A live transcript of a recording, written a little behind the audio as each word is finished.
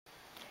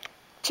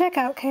Check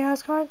out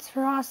Chaos Cards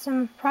for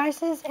awesome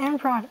prices and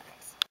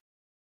products.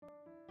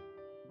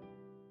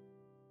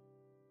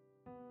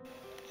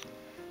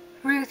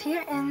 Ruth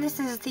here, and this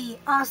is the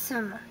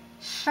awesome,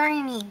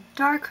 shiny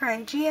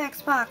Darkrai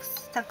GX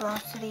box that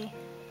belongs to the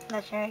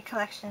Legendary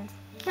Collections.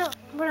 No,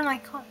 what am I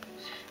called?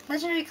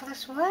 Legendary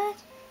Collection, what?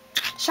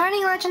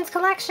 Shining Legends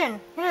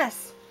Collection,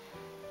 yes.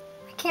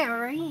 I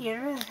can't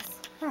read.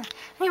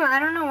 Anyway, I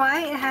don't know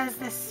why it has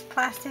this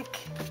plastic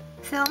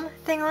film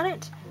thing on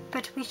it,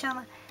 but we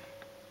shall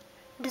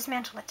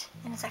dismantle it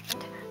in a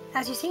second.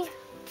 As you see,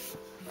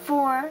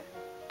 4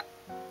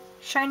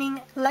 Shining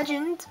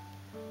Legends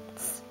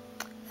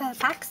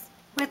packs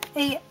with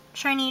a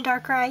shiny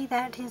Darkrai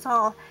that is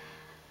all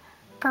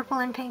purple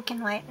and pink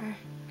and white and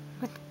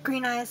with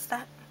green eyes.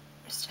 That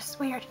is just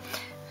weird.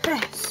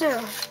 So,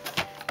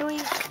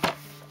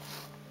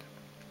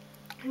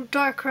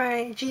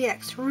 Darkrai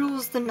GX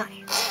rules the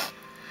night.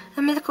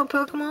 A mythical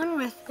Pokemon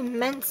with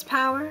immense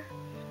power.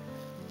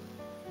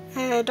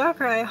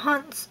 Darkrai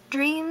haunts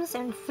dreams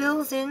and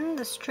fills in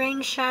the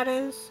strange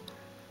shadows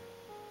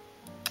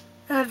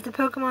of the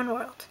Pokemon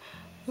world.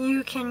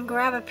 You can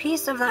grab a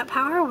piece of that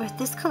power with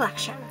this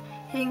collection.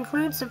 It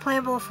includes a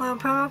playable flow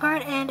promo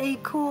card and a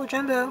cool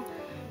jumbo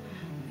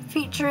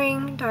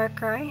featuring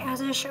Darkrai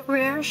as a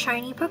rare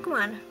shiny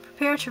Pokemon.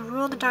 Prepare to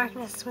rule the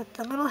darkness with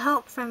a little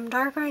help from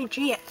Darkrai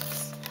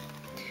GX.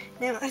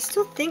 Now, I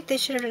still think they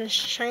should have done a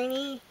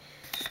shiny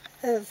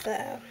of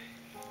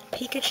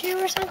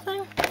Pikachu or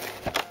something.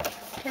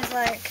 Because,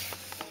 like,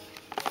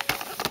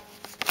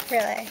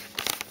 really.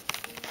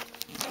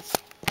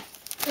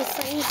 It's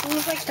like,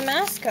 he's like the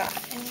mascot,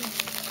 and you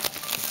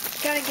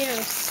gotta give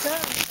him some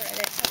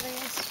credit at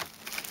least.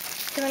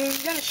 Because, I mean,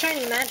 you got a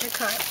shiny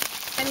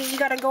Magikarp. I mean, you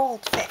got a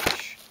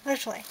goldfish.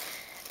 Literally,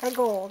 a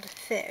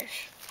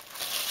goldfish.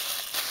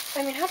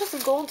 I mean, how does a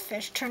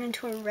goldfish turn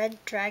into a red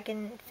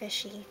dragon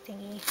fishy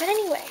thingy? But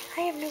anyway,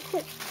 I have no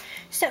clue.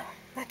 So,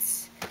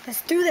 let's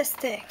do this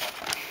thing.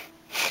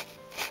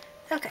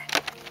 Okay.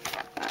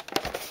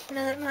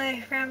 Now that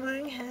my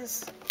rambling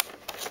has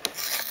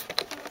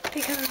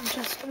become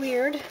just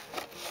weird,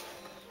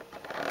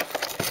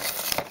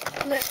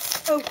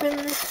 let's open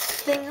this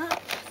thing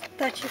up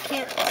that you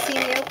can't see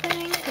me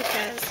opening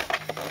because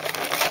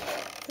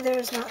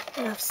there's not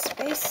enough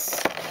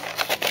space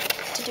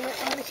to do it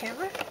on the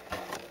camera.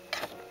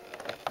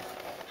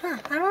 Huh,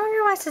 I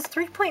wonder why it says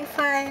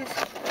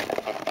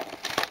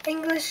 3.5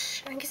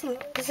 English. I'm guessing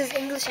this is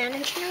English and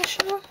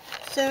International,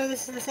 so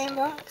this is the same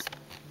box.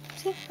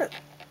 See? Look.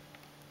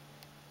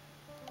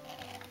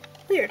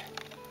 Weird.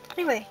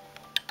 Anyway,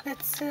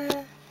 let's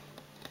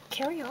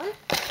carry on.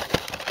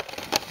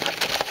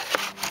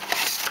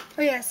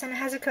 Oh yes, and it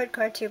has a code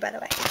card too, by the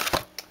way.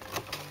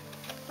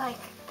 Like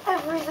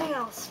everything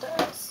else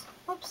does.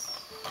 Whoops.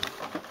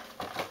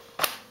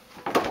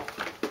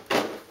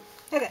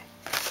 Okay.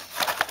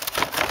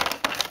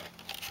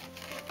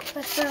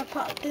 Let's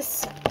pop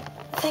this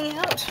thing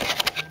out.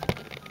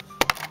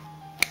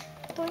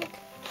 Doink.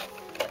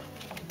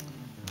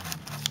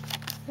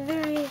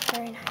 Very,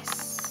 very nice.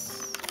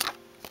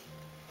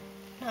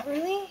 Not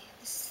really.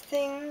 This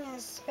thing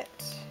is a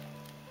bit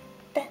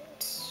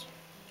bent.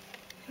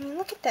 I mean,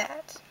 look at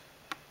that.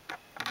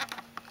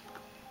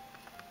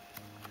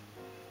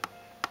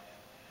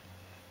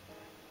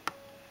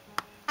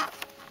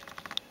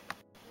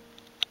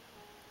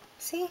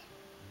 See?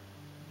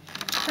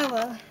 Oh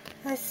well.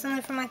 That's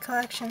only for my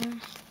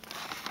collection,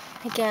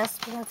 I guess,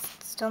 but that's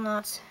still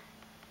not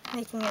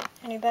making it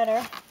any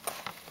better.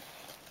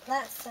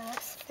 That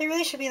sucks. They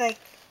really should be like,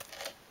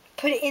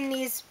 put it in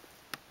these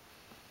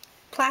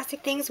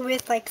plastic things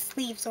with like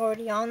sleeves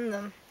already on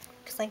them.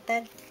 Because like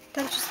that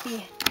would just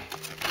be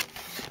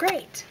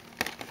great.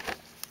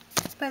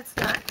 But it's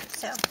not,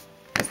 so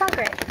it's not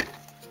great.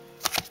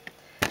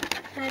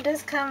 And it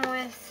does come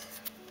with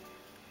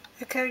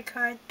a code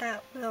card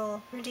that will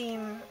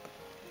redeem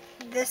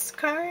this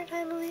card,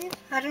 I believe.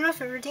 I don't know if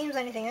it redeems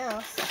anything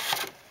else.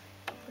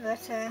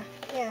 But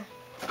yeah.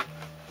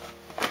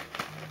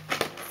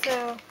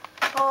 So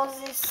all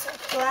this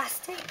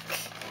plastic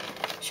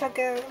shall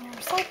go in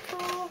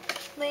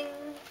recycling.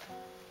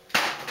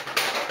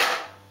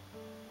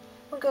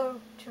 We'll go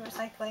to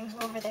recycling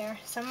over there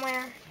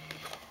somewhere.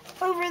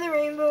 Over the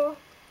rainbow.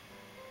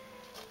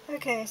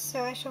 Okay,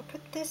 so I shall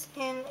put this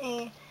in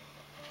a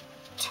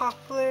top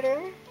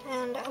loader,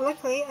 and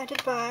luckily I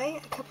did buy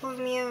a couple of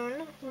my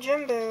own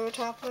jumbo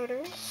top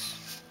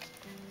loaders.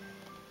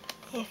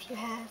 If you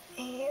have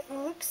a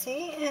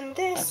look-see, and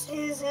this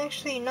is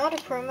actually not a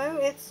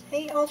promo, it's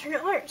a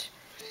alternate art.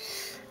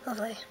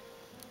 Lovely.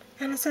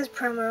 And it says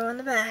promo on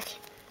the back.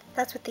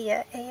 That's what the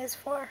A is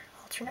for,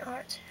 alternate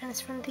art. And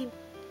it's from the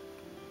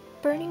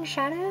Burning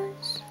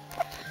Shadows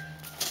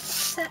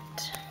set.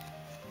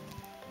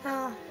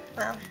 Oh,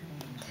 well.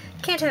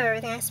 Can't have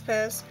everything, I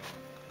suppose.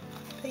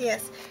 But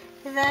yes,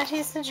 that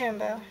is the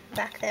jumbo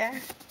back there.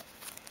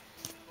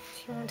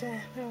 If you want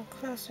a little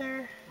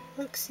closer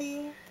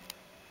look-see.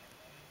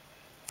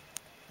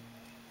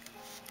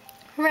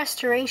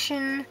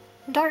 Restoration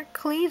Dark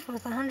Cleave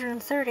with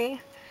 130.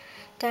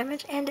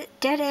 damage, and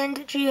Dead End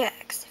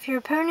GX. If your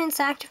opponent's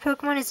active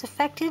Pokemon is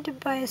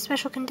affected by a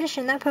special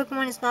condition, that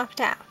Pokemon is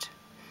knocked out.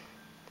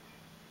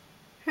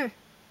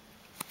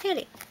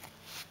 Handy,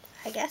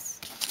 I guess.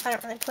 I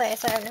don't really play,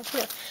 so I have no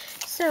clue.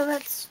 So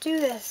let's do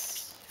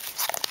this.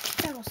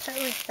 And we'll start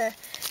with the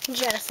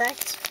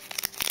Genesect.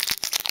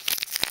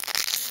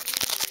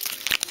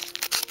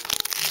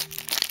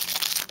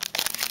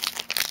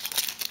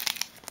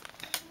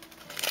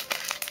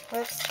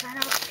 Whoops, I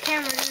knocked the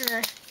camera, didn't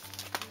I?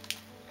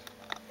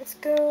 Let's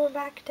go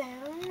back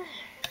down.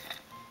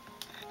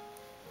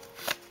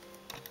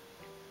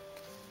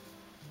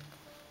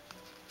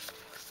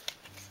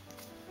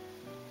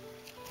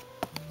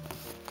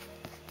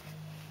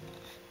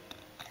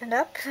 And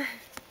up.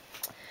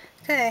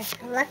 Okay,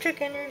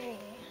 Electric Energy.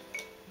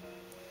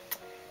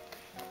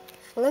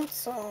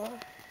 Floatzel.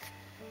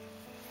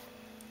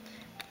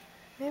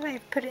 Maybe I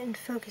put it in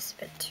focus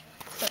a bit too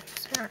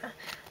close. I don't know.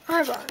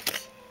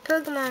 Arbok.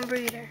 Pokemon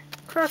Breeder.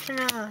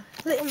 Crocodile.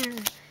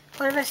 Litten.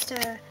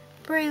 Larvesta.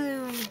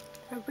 Breloom.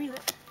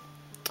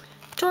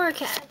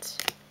 Torracat.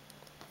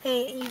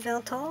 A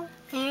Yveltal.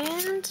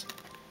 And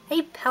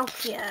a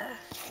Palkia.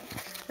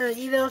 So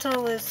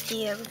Yveltal was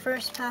the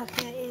reverse.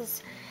 Palkia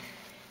is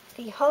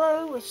the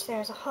holo, which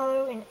there's a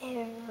holo in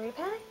every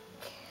pack.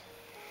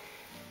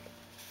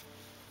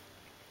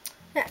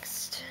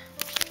 Next.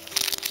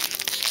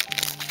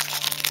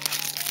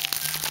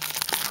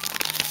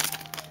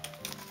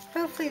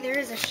 Hopefully there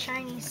is a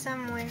shiny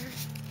somewhere.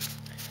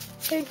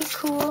 It'd be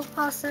cool,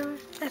 awesome,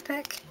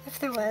 epic, if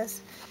there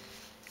was.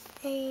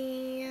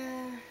 A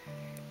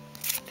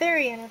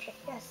Fairy Energy,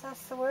 yes,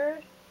 that's the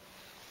word.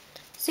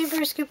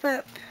 Super Scoop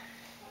Up.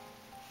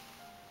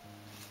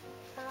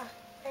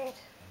 Right.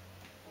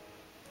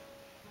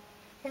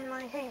 In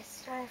my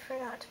haste, I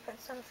forgot to put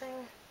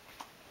something,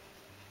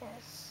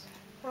 yes,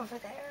 over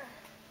there.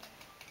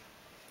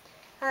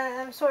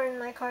 I'm sorting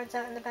my cards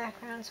out in the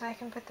background so I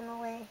can put them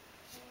away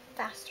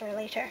faster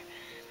later.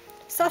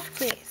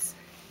 Sophocles.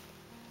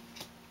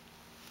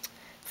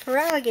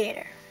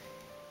 Feraligatr.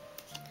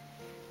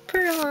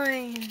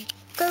 Purloin.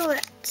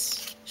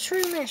 Golett.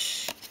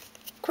 Shroomish.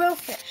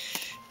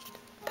 Quillfish.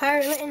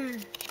 Pirate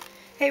Litten.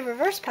 A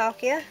reverse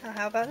Palkia. Oh,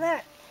 how about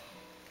that?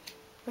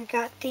 We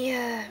got the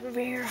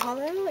rare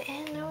holo,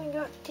 and now we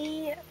got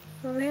the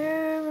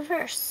rare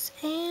reverse,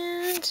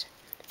 and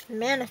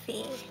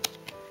Manaphy.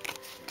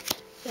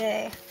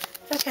 Yay.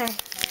 Okay.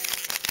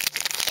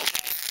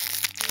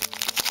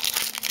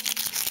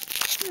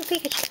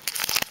 Pikachu.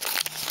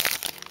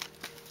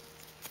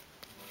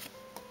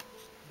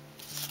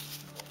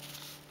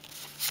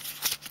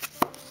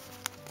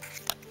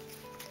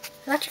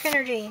 Electric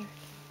Energy.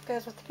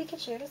 Goes with the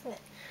Pikachu, doesn't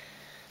it?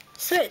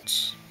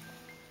 Switch.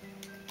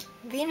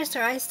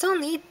 Venusaur. I still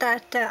need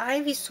that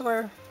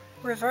Ivysaur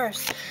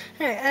reverse.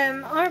 Alright,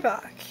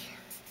 Arbok.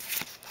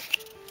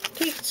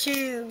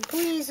 Pikachu.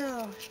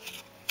 Weasel.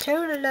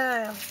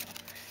 Totodile.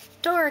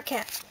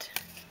 Torracat.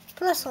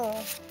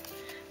 Plusle.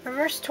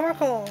 Reverse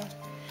Torkoal.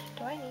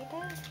 Do I need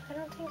that? I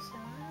don't think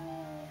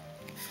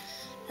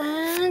so.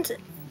 And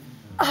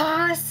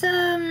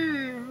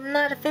awesome!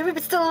 Not a favorite,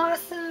 but still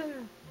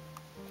awesome!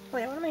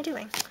 Wait, what am I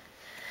doing?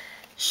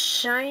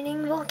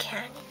 Shining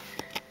Volcanion.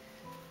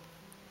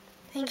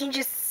 You can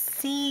just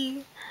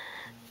see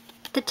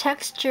the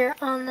texture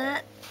on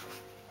that.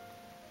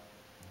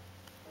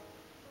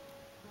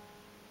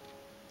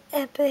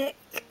 Epic.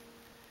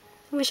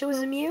 Wish it was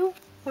a Mew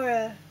or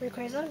a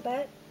Rayquaza,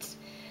 but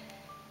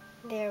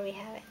there we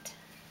have it.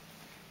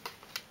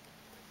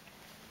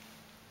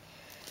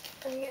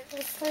 Let me get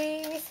the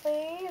sleeve.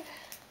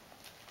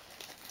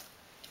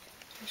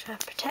 I'm trying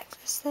to protect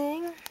this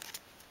thing.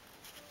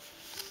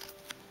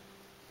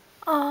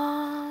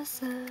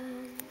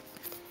 Awesome.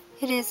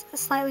 It is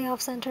slightly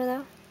off center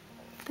though,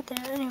 but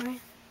there anyway.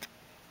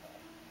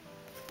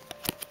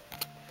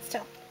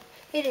 Still,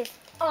 it is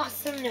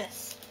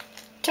awesomeness.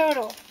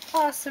 Total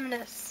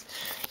awesomeness.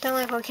 Don't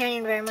like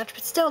Volcanion very much,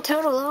 but still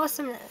total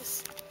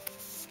awesomeness.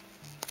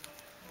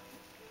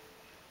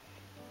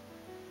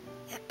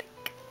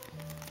 Epic.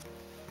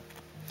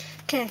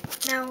 Okay,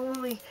 now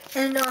will we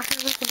end off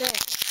with the day?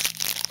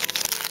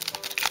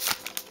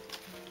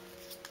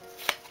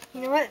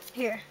 You know what?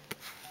 Here.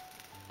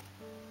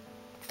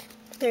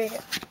 There you go.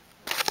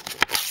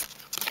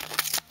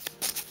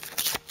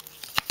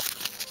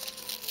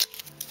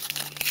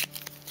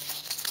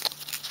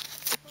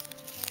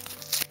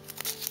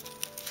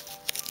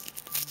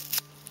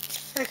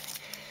 Okay,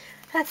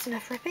 that's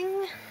enough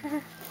ripping.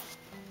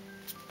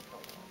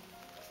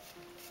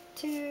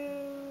 2,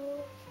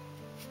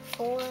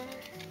 4.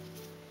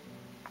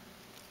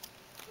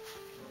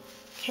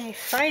 Okay,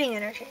 Fighting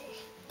Energy.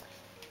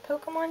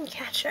 Pokemon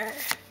Catcher.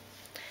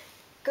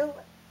 Go.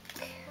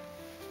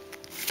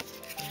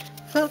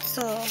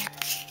 Floatzel,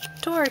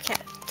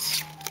 Torracat,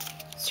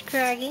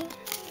 Scraggy,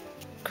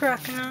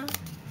 Crocodile,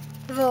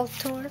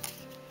 Voltorb,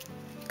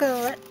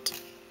 Golett,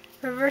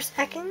 Reverse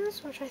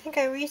Ekans, which I think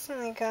I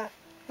recently got.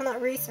 Well,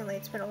 not recently,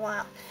 it's been a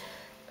while.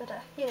 But,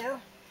 you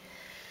know,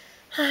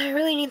 I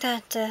really need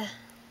that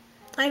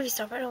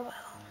Ivysaur, but oh well.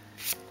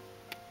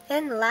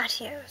 and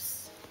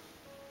Latios.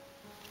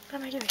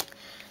 What am I doing?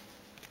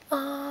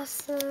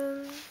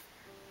 Awesome.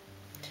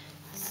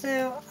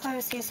 So,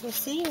 obviously, as you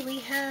see, we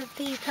have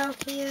the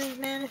Palkia,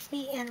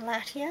 Manaphy, and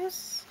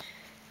Latios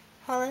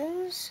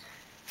hollows.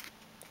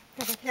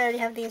 Okay, I already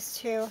have these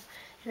two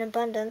in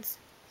abundance,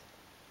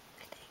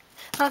 I think.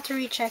 I'll have to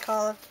recheck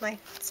all of my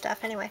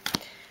stuff anyway.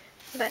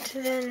 But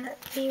then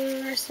the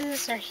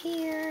universes are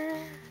here.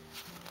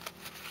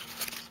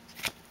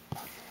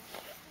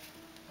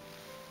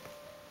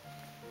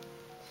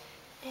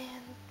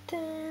 And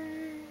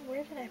then,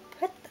 where did I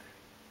put them?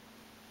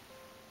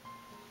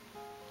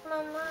 My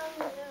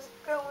mind is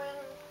going.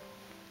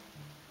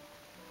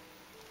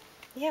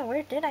 Yeah,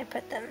 where did I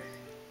put them?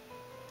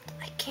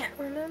 I can't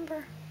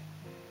remember.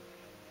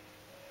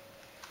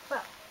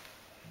 Well,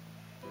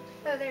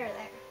 oh, they're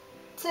there.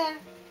 So,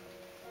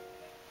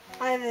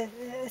 I have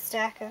a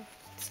stack of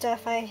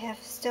stuff I have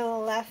still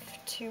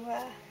left to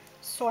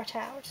sort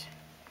out.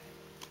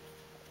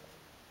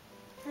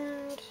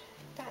 And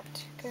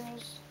that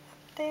goes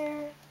up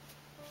there,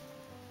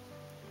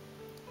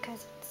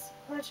 because it's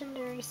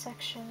legendary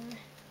section.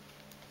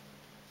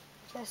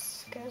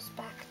 This goes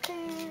back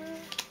there.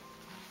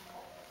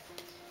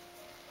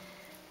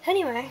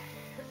 Anyway,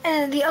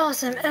 and the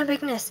awesome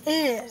epicness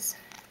is,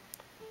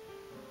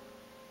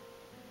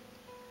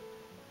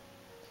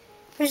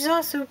 which is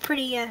also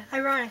pretty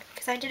ironic,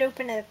 because I did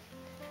open a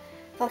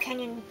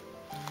Volcanion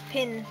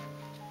pin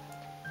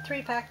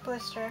 3-pack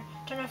blister.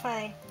 Don't know if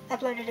I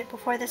uploaded it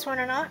before this one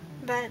or not,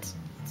 but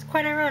it's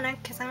quite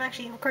ironic because I'm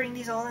actually recording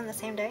these all in the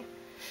same day.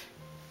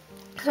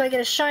 So I get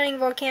a shining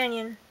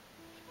Volcanion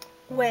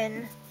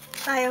when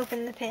I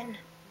open the pin.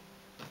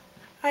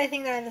 I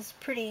think that is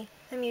pretty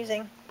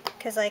amusing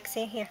because, like,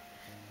 see here,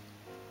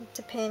 it's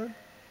a pin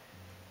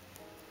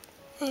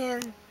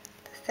and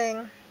the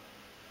thing.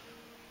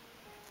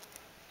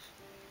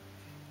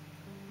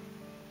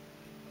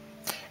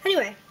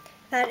 Anyway,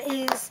 that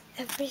is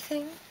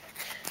everything.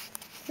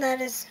 That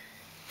is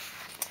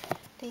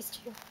these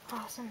two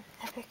awesome,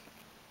 epic,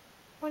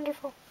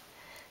 wonderful.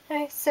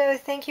 Alright, so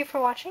thank you for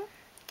watching.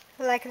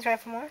 Like and subscribe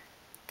for more.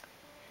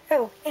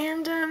 Oh,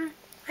 and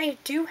I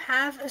do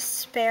have a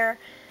spare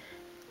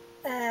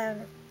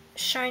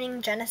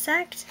Shining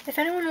Genesect. If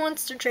anyone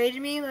wants to trade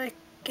me, like,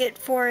 it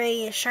for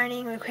a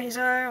Shining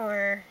Rayquaza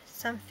or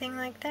something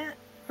like that,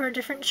 or a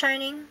different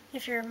Shining,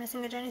 if you're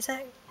missing the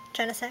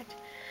Genesect.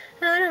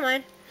 No, I don't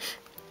mind.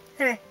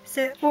 Anyway,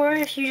 so, or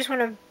if you just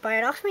want to buy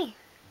it off me.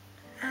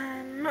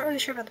 I'm not really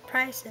sure about the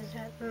prices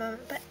at the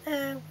moment,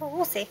 but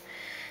we'll see.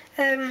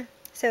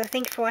 So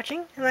thank you for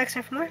watching, and like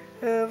us for more.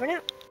 Over and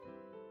out.